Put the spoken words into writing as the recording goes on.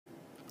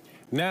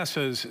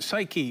NASA's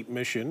Psyche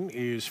mission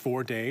is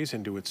 4 days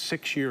into its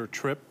 6-year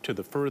trip to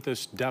the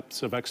furthest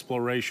depths of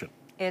exploration.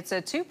 It's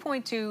a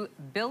 2.2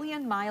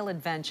 billion-mile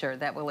adventure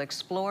that will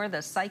explore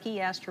the Psyche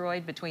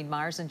asteroid between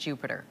Mars and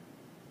Jupiter.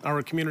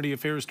 Our Community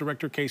Affairs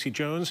Director, Casey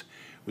Jones,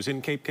 was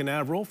in Cape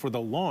Canaveral for the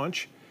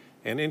launch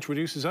and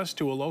introduces us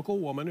to a local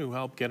woman who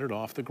helped get it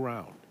off the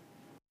ground.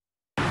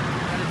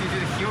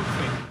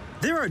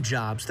 There are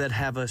jobs that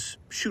have us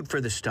shoot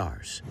for the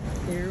stars.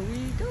 Here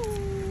we go.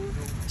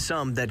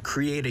 Some that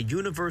create a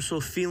universal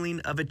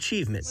feeling of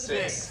achievement.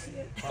 6,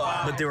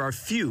 5. But there are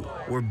few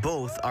where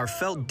both are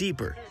felt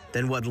deeper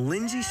than what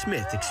Lindsay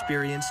Smith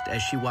experienced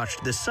as she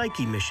watched the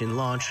Psyche mission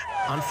launch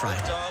on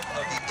Friday.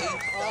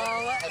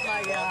 Oh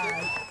my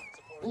God.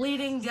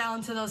 Leading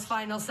down to those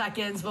final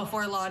seconds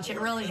before launch, it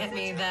really hit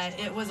me that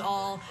it was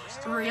all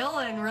real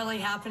and really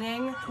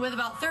happening. With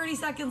about 30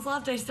 seconds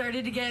left, I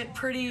started to get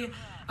pretty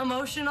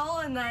emotional,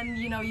 and then,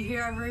 you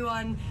hear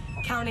everyone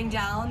counting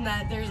down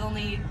that there's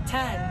only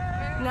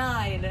 10,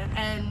 9,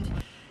 and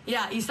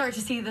yeah, you start to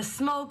see the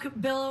smoke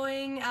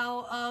billowing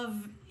out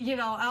of,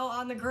 out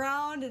on the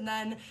ground, and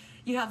then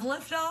you have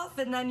liftoff,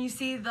 and then you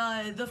see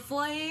the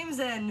flames,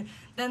 and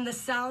then the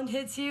sound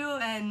hits you,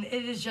 and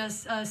it is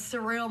just a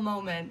surreal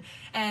moment.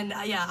 And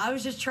yeah, I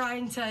was just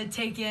trying to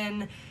take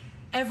in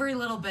every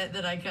little bit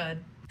that I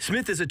could.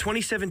 Smith is a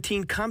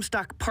 2017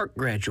 Comstock Park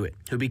graduate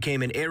who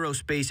became an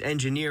aerospace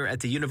engineer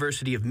at the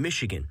University of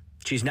Michigan.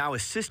 She's now a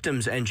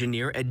systems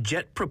engineer at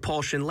Jet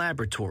Propulsion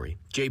Laboratory,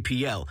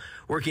 JPL,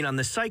 working on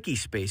the Psyche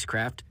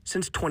spacecraft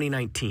since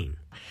 2019.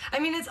 I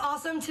mean, it's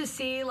awesome to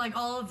see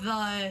all of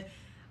the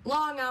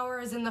long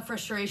hours and the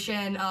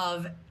frustration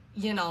of,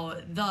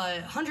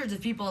 the hundreds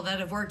of people that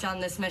have worked on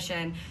this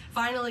mission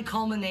finally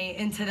culminate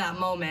into that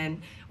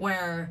moment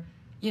where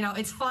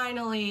it's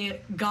finally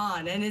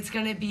gone, and it's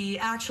going to be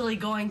actually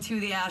going to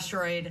the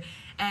asteroid,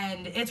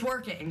 and it's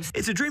working.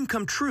 It's a dream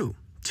come true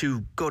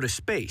to go to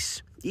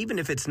space, even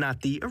if it's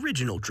not the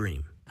original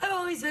dream. I've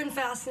always been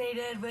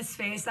fascinated with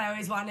space. I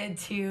always wanted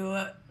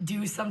to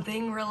do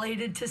something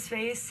related to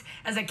space.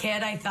 As a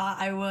kid, I thought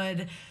I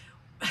would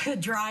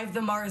drive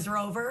the Mars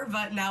rover,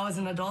 but now as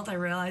an adult, I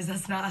realize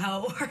that's not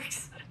how it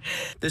works.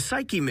 The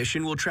Psyche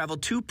mission will travel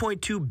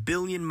 2.2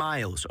 billion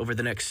miles over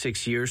the next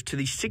 6 years to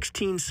the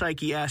 16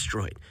 Psyche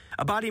asteroid,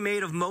 a body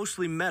made of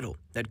mostly metal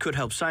that could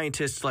help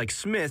scientists like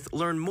Smith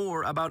learn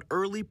more about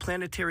early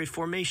planetary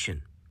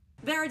formation.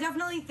 There are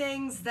definitely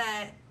things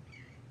that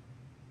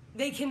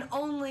they can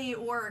only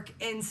work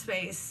in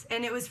space,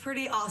 and it was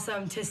pretty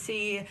awesome to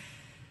see,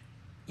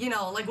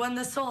 when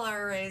the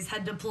solar arrays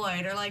had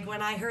deployed, or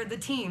when I heard the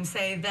team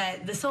say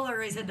that the solar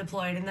arrays had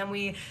deployed, and then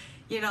we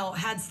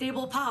had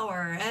stable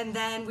power, and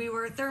then we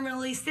were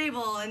thermally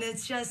stable, and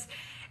it's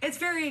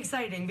very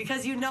exciting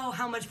because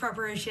how much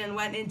preparation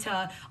went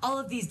into all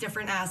of these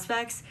different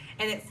aspects,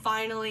 and it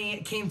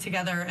finally came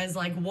together as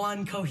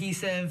one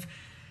cohesive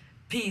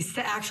piece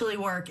to actually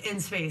work in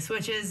space,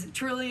 which is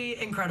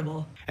truly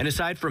incredible. And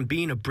aside from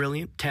being a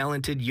brilliant,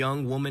 talented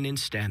young woman in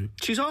STEM,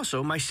 she's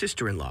also my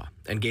sister-in-law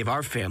and gave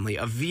our family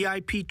a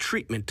VIP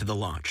treatment to the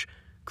launch,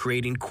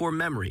 creating core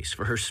memories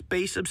for her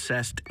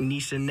space-obsessed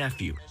niece and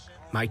nephew,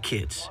 my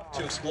kids.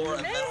 To explore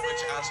a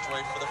metal-rich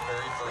asteroid for the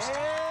very first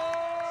time.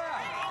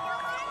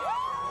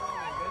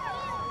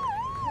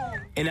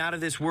 An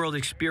out-of-this-world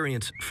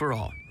experience for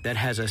all that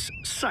has us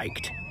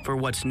psyched for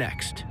what's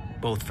next,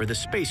 both for the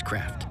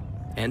spacecraft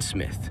and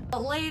Smith.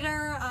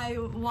 Later, I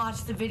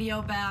watched the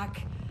video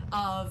back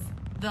of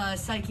the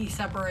Psyche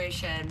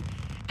separation,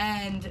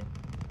 and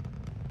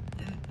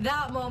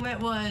that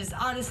moment was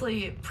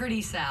honestly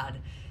pretty sad.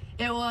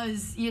 It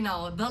was,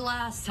 the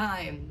last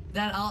time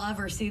that I'll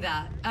ever see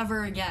that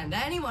ever again,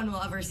 that anyone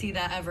will ever see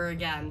that ever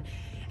again.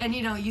 And,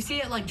 you see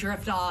it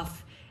drift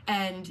off,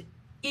 and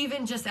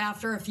even just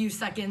after a few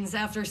seconds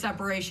after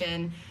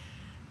separation,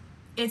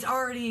 it's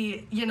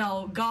already,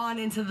 gone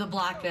into the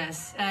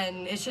blackness,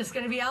 and it's just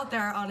going to be out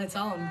there on its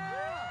own.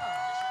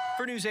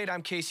 For News 8,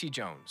 I'm Casey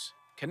Jones,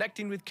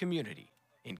 connecting with community.